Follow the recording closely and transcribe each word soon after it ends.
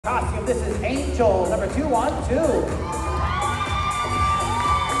Costume. This is Angel, number 212.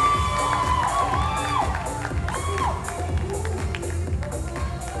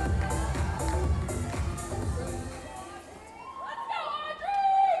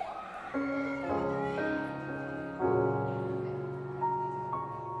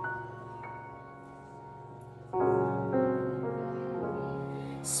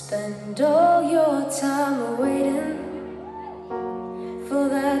 Spend all your time waiting for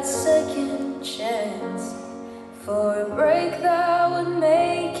that second chance, for a break that would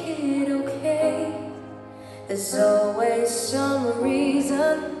make it okay. There's always some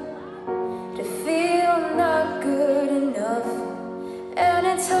reason to feel not good enough, and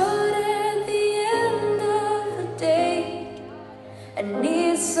it's hard at the end of the day. I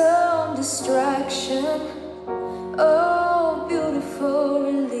need some distraction, oh beautiful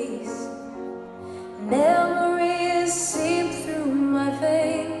release. Memories seep through my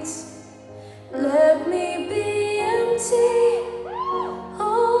veins. Let me be empty,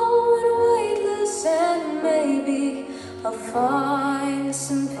 oh, and weightless, and maybe I'll find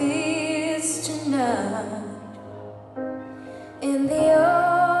some peace tonight in the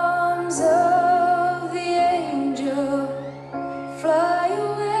arms of the angel. Fly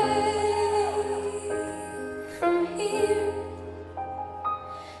away from here,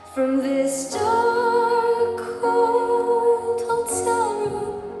 from this dark, cold hotel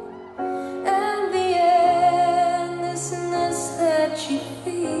room, and the endlessness that you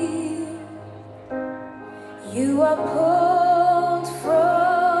feel. You are pulled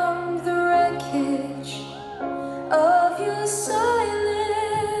from the wreckage of your silent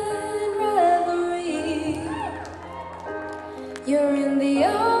reverie. You're in the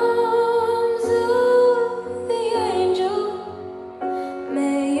arms of the angel.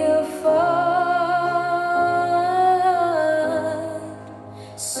 May you find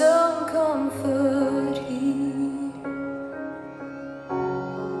some comfort here.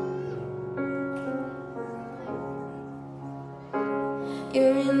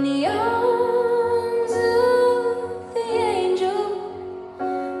 You're in the arms